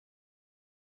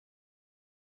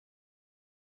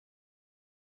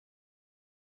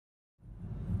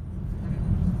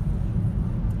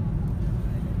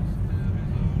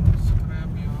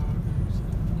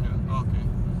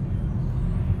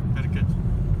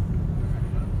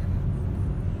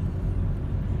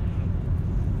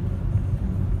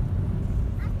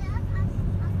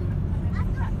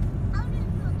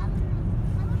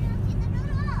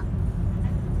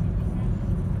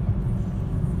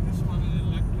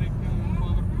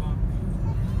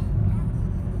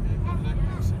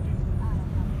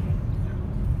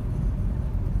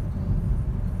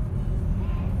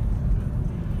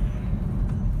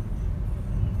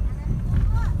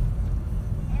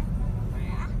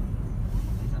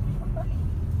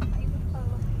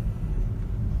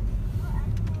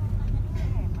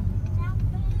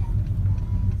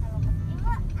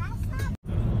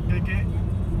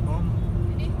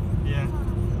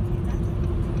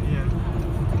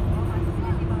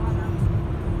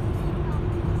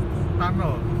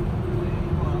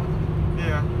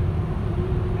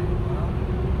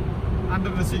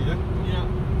sea, yeah? Yeah.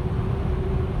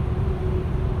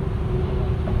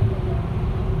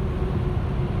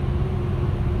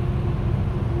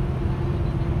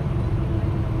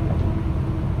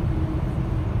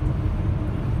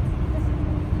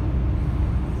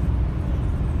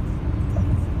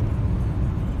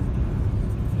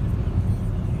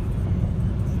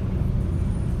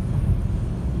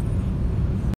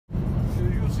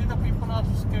 You see the people are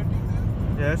skating there?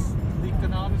 Yes. The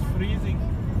canal is freezing.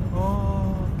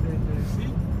 Oh, okay, okay. See?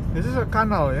 This is a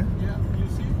canal ya? Yeah, you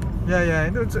see? Ya ya,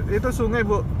 itu sungai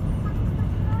Bu.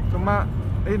 Cuma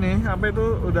ini apa itu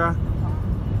udah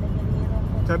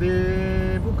jadi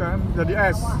bukan, jadi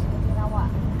es.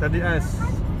 Jadi es.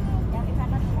 Yang di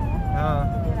sana tuh ya. Nah,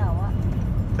 Jadi rawa.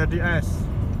 jadi es.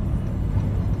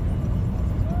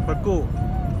 Beku.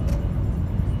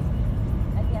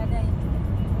 Lagi ada ini.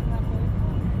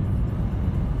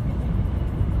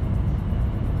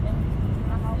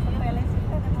 Yang mau ke Peles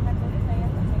itu ada bunga tulip saya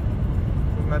pakai.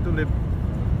 Bunga tulip.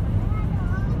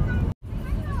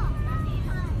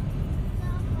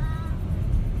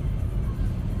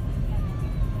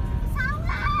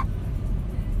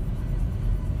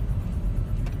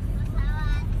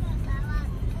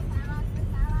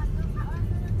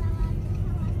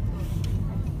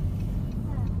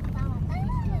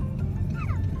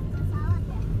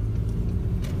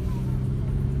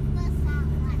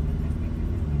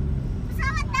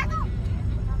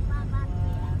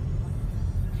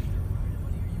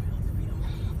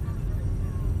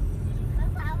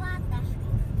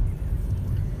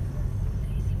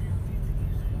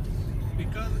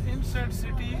 Because inside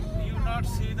city you not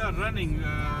see the running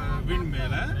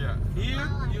windmill. Eh? Yeah. Here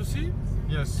you see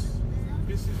Yes.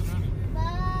 this is running.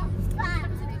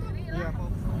 Iya.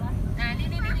 Nah,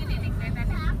 ini kelihatan nih.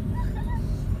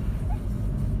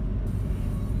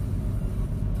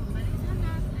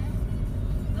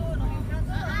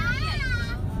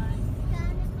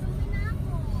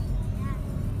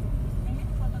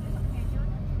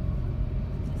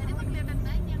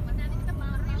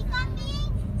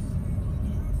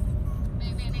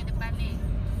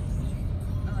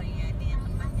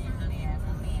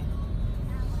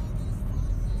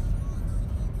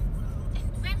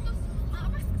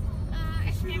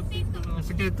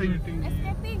 Skating.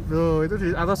 Escaping. Tuh, itu di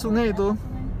atas sungai itu.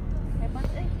 Hebat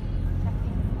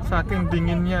Saking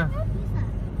dinginnya.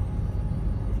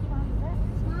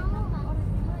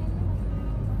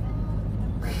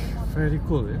 Very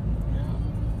cool ya.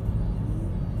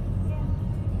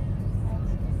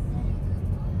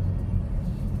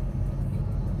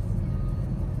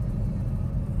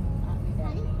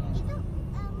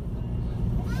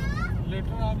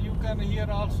 Later on you can here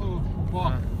also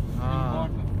walk in Ah.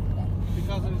 water.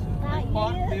 Because it's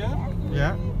park there,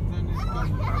 Ya. then it's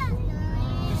come.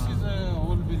 This is a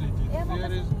whole village.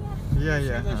 There is Iya see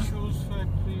ya. the shoes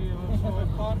factory also. I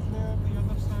park there. The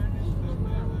other side is there.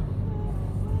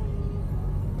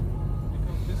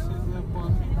 Because this is the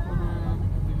parking for the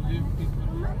live people.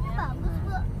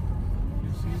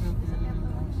 You see that there is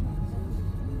also.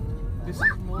 This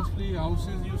is mostly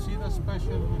houses. You see the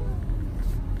special one.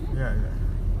 Ya ya.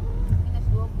 Minus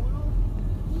 20.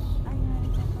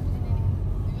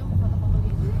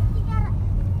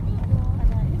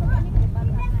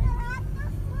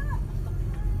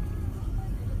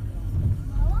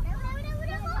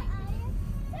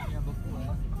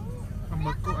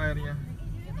 Membeku airnya.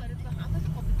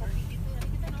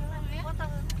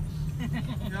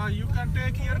 Yeah, you can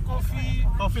take here coffee.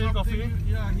 Coffee, something. coffee.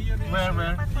 Yeah, here. Where?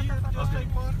 Here, just Okay. I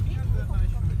park here.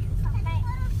 Then I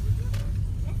show you.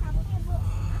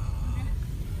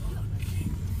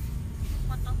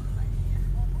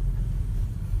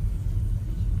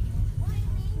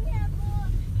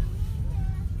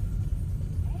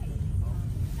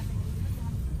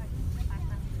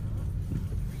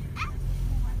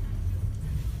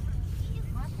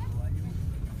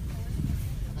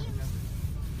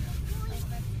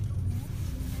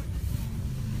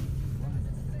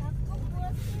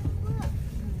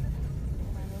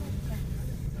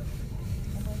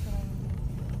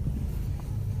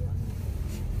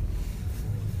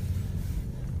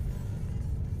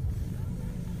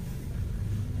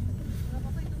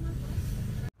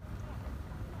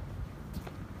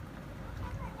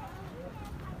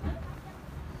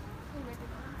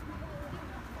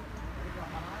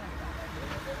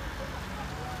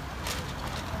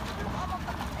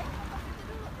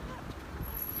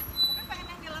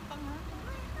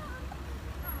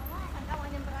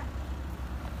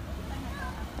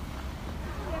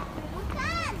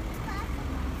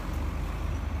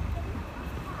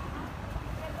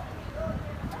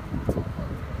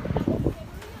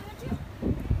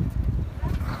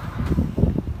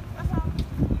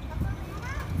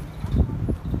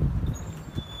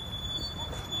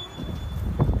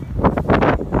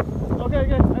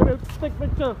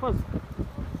 picture first.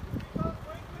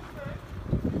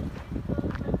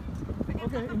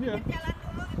 Oke, ini ya. Jalan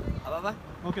dulu gitu ya. Apa-apa?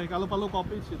 Oke, kalau perlu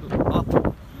kopi situ. Oh.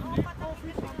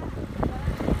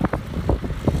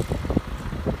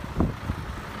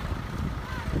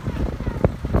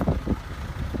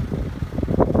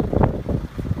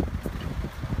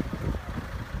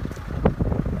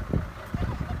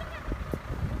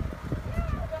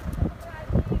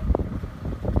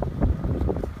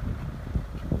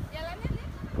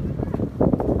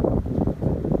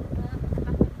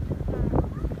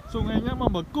 Sungainya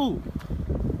membeku.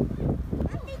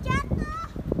 Nanti jatuh.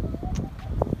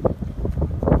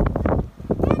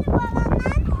 Dia ada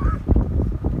bolongan.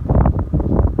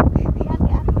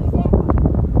 Hati-hati deh.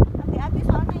 Hati-hati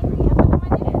soalnya ini apa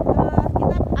namanya?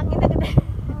 Kita anginnya gede.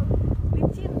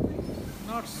 Licin.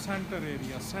 Not center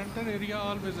area. Center area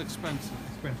always expensive.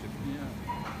 Expensive. Yeah.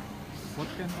 What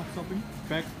kind of shopping?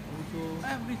 Bag also.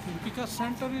 Everything because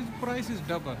center is price is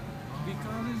double.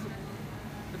 Because is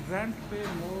rent pay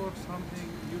more something.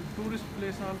 Your tourist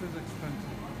place always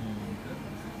expensive.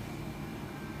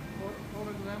 For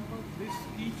example, this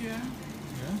keychain,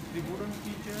 Yeah. the wooden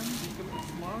keychain,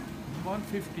 smart,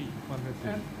 150. 150.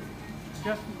 And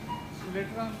just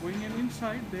later on going in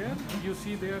inside there, you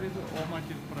see there is how much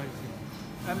is pricing.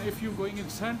 And if you going in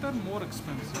center, more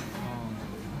expensive.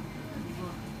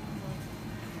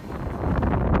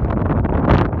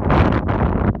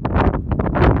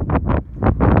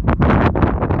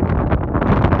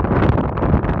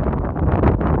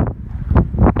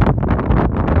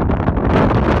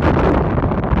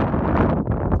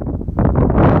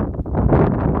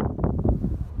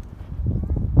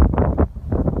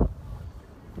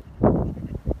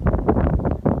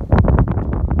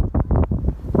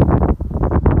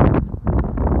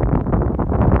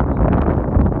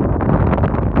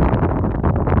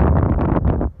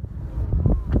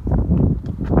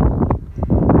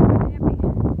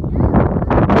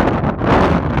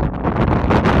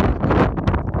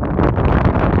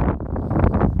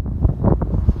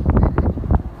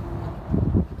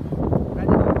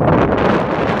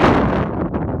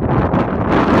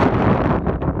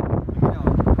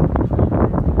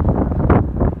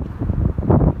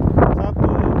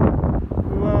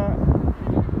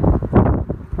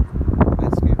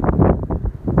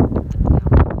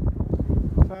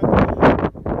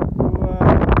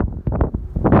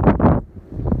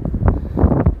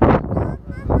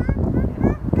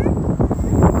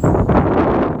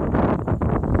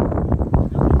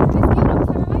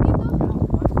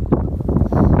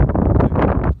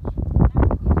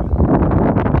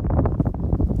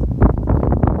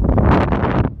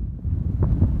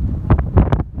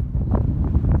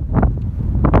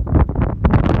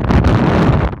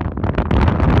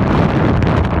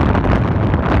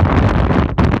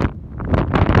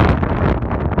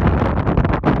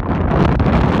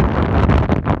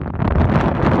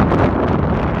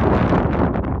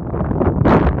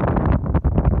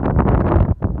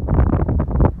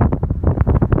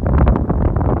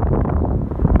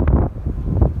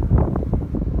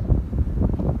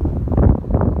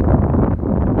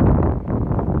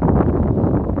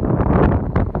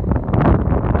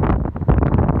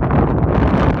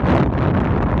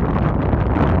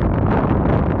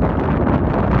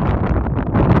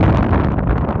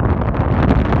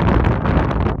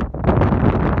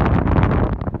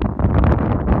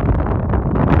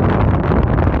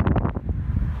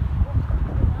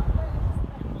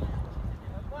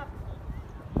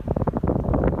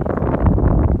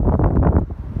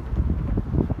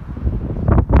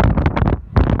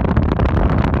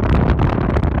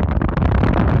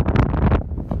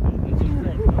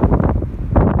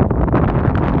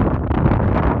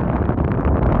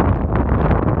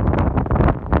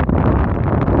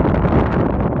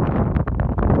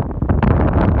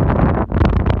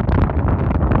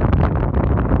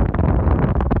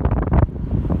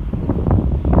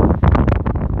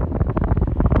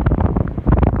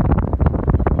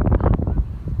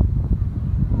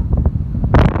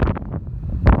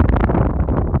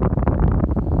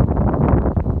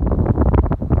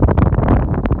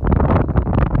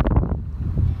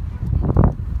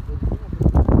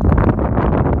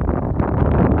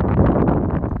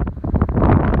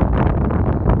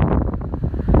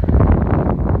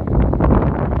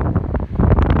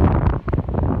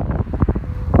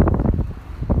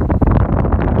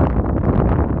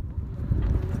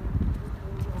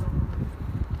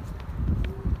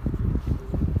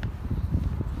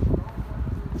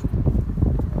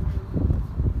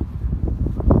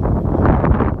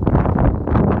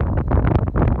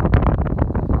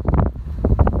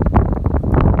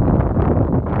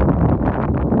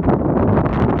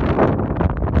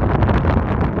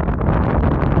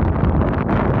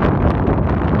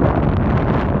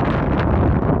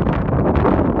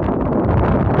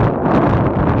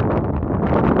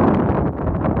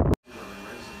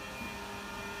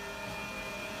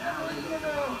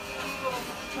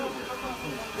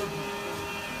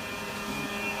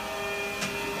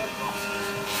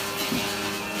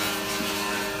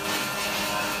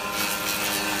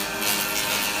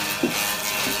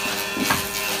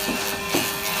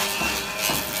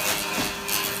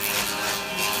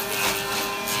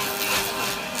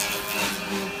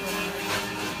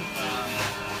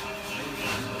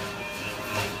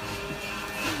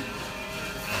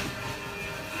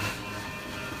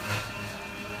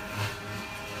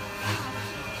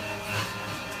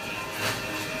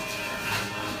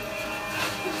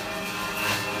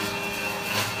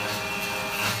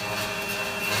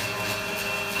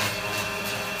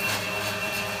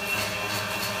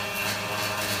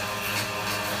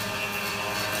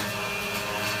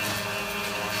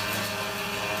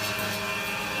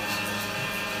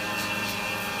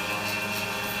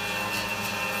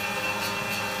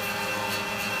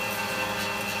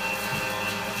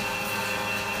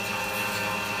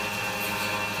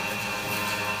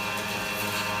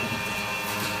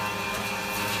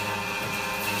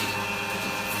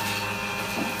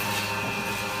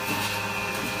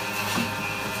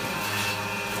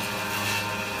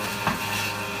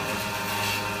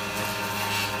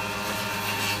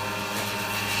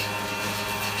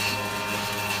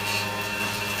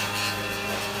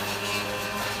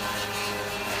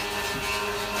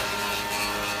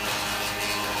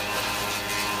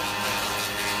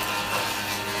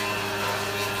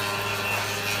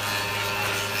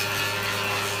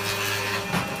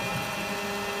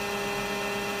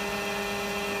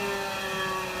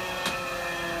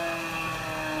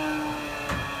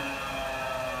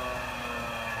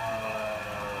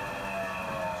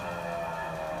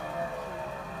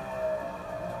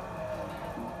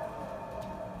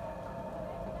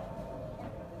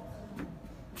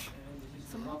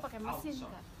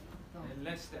 And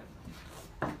less than.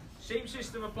 Same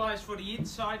system applies for the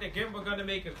inside. Again, we're gonna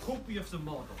make a copy of the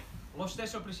model. Lo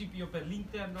stesso principio per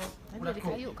l'interno. Una Dari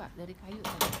copia. kayu kak, dari kayu.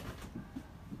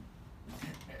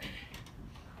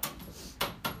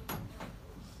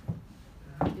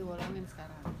 Dibolongin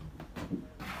sekarang.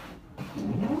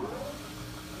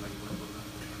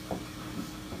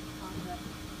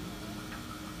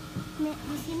 Nih,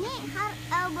 di sini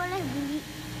boleh beli.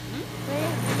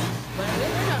 Boleh beli. Boleh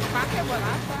nggak pakai buat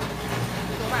apa?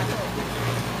 Coba tuh.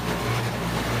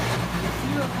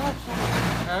 Here not so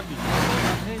heavy.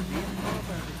 Not heavy, not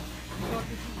heavy. Because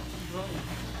it is dry.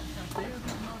 And there is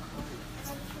not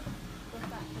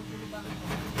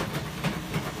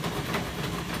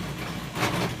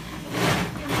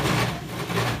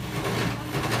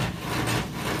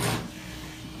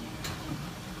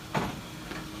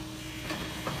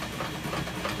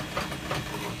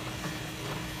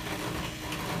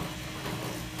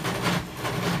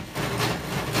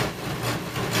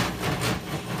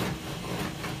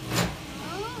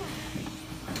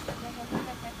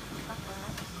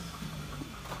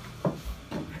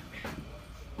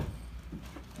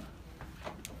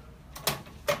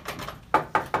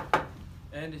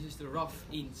And this is the rough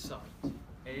inside.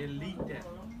 A leader.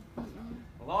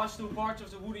 The last two parts of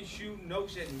the wooden shoe,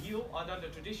 nose and heel, are done the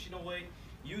traditional way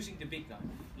using the big knife.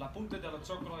 La punta della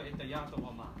zoccola è tagliata a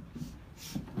mano.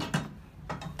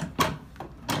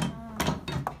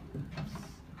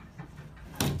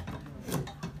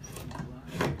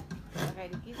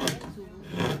 Kayak dikit ya suhu.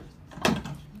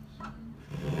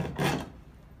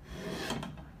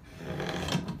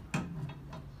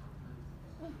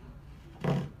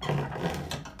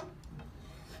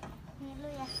 Ini lu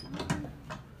ya.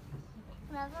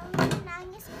 Kenapa Mami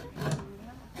nangis?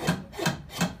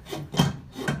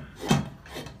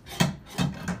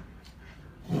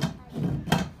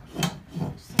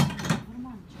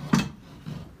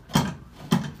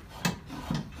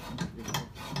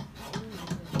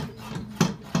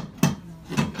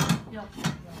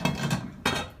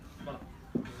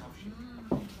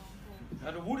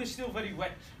 Now the wood is still very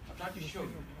wet. I'd like to show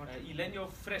you. Il legno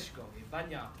fresco, in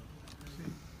bagnato.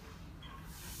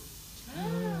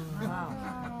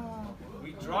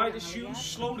 We dry the shoes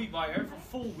slowly by air for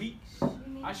 4 weeks.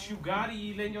 Asciugare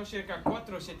il legno circa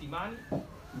 4 settimane.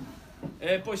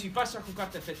 Poi si passa con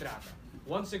carta vetrata.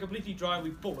 Once they're completely dry,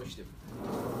 we polish them.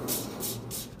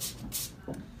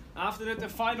 After that, the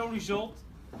final result.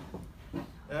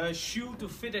 A shoe to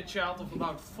fit a child of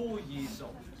about 4 years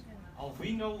old.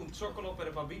 Alvino, un zoccolo per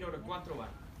un bambino da 4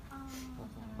 anni.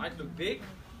 Might look big,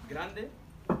 grande.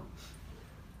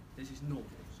 This is normal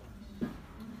size.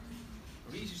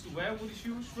 Reasons to wear wooden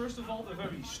shoes. First of all, they're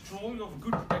very strong, you have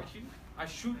good protection.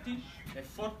 Asciutti, e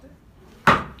forte.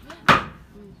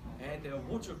 And they're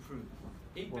waterproof,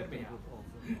 impermeable.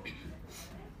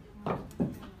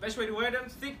 Best way to wear them,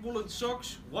 thick woolen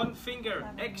socks, one finger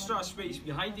extra space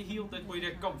behind the heel, that way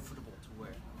they're comfortable to wear.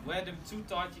 Wear them too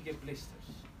tight, you get blisters.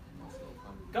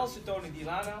 Calcetoni di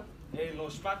lana e lo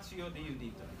spazio di un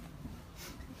dito.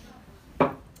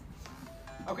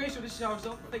 Okay, so this is how it's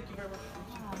done. Thank you very much.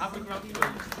 Have a good round.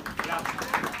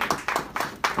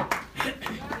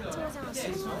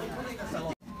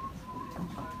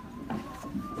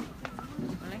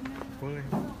 Boleh.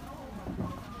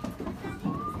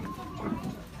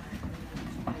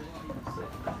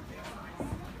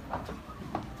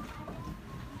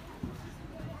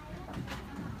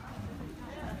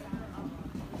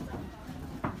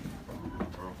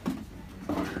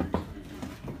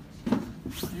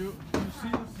 You see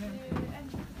the same thing.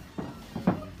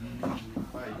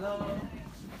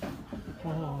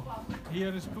 Oh,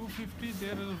 here is 250,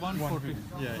 there is 140.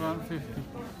 150, yeah, yeah. 150.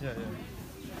 Yeah,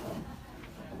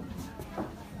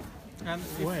 yeah. And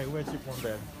if- Why cheap on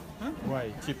there? Huh?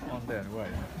 Why cheap on there? Why?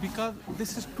 because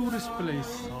this is tourist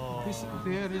place. Oh. This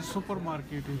there is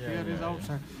supermarket, Yeah, here is yeah,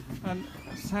 outside. And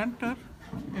center,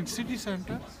 in city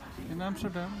center, in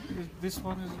Amsterdam, this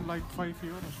one is like €5.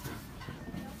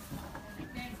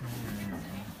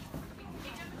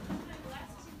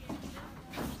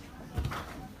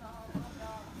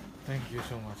 Thank you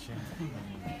so much. Yeah.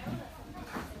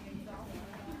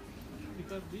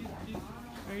 Because these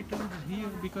items here,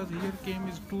 because here came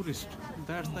is tourist,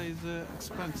 that's why is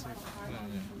expensive.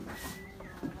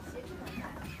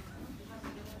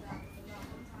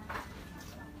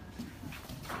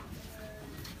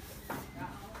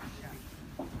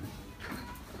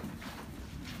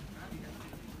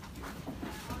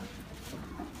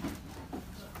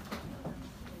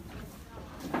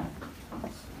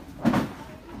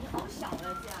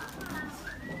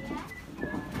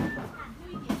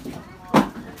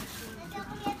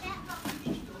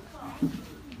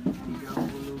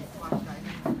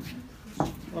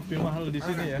 Lebih mahal di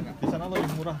sini ya, di sana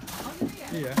lebih murah.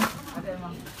 Iya.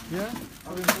 Ya,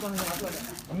 lebih murah yang itu ada.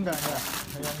 Enggak,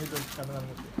 yang itu kandungan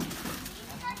musik.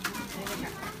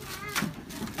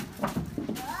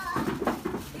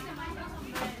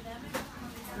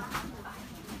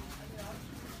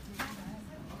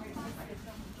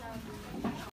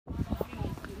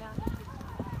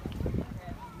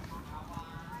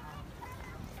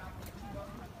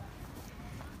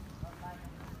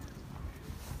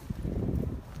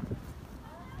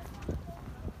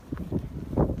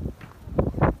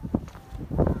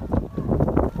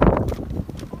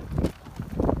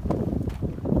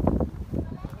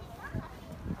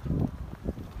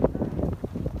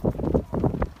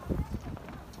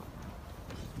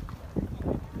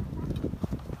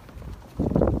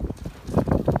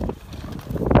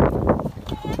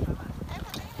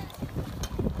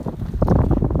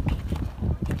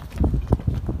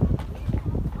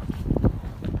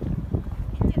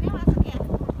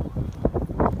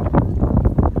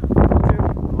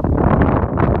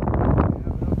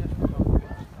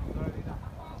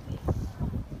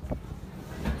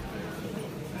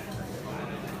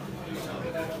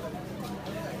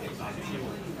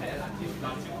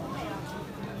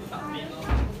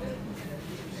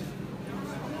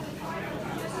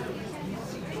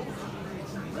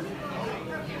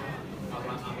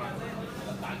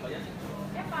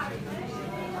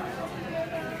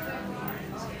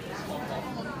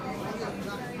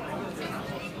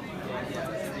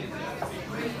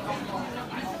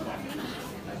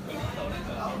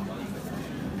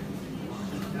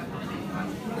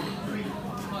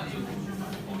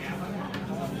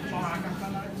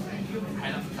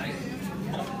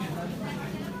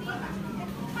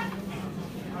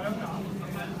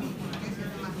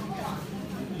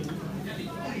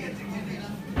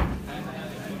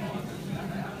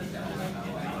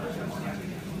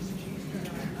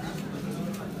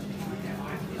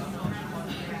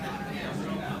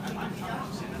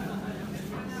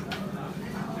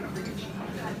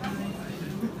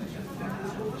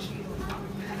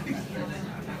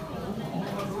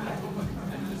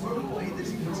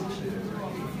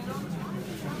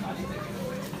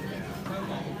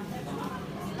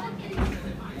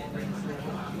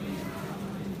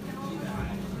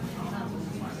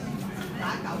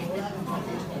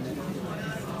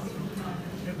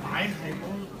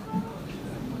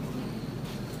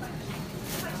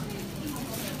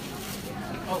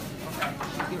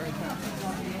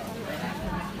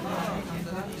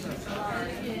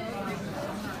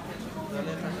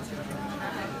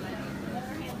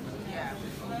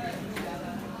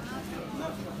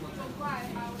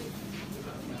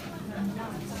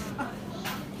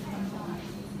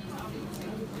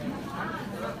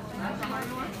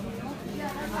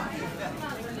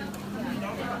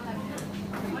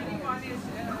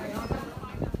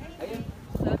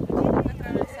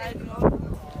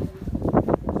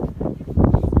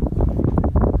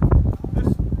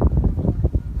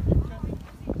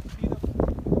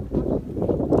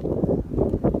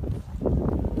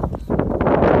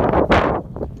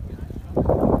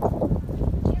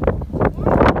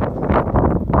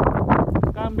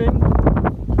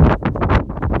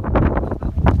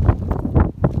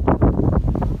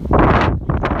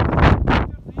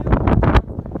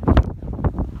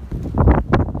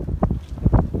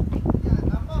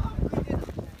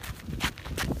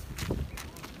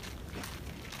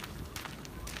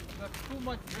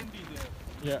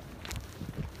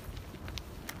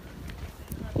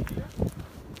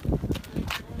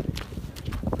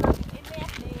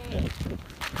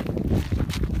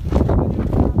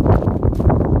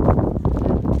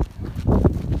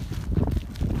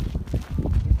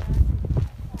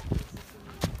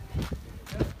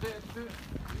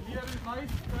 Here is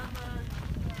nice.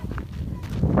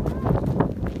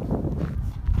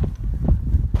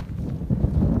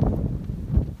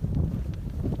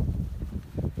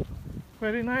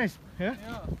 Very nice, ya?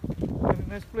 Yeah. Very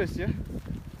nice place, ya?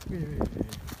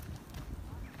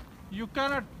 You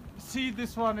cannot see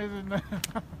this one is in. Oh,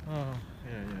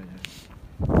 yeah. Very nice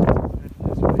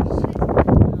place.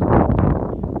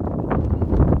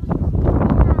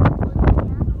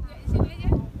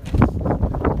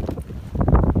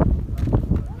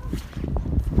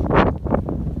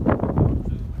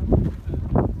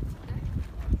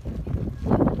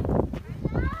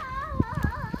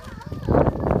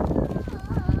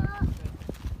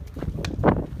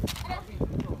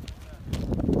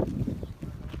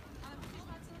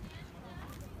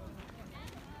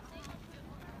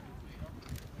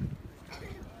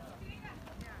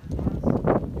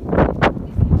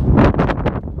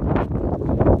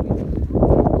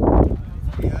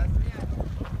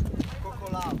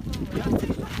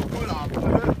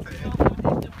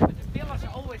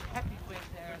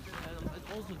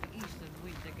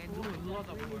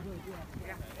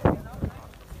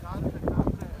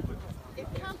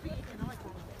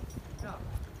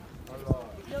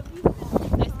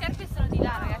 Le scarpe sono di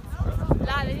là, ragazzi.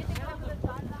 Là,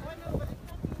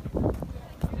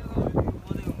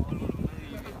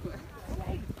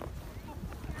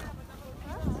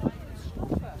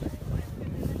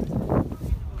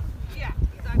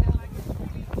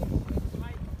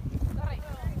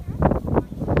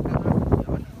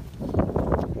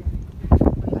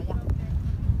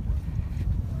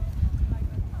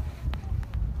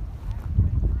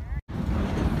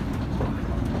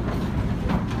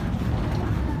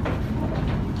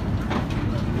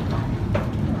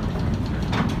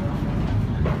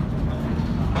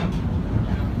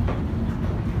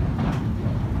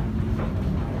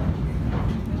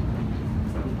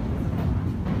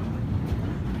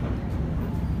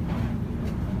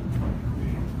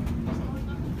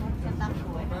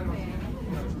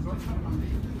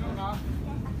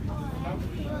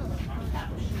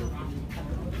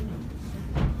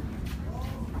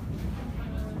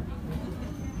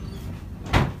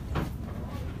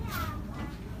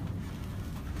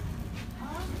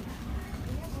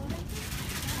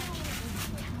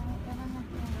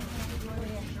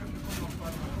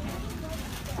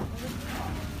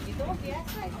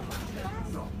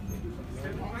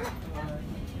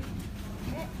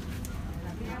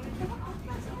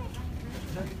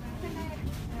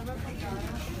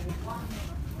 vedete qua?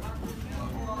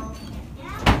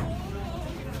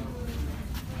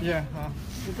 Iya,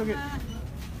 itu gitu.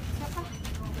 Siapa?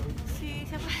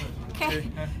 Siapa?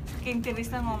 King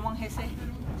Tirista ngomong hese.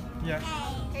 Ya.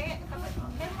 Kek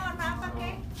mau apa,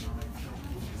 Kek?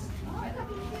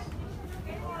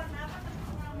 Kek mau apa?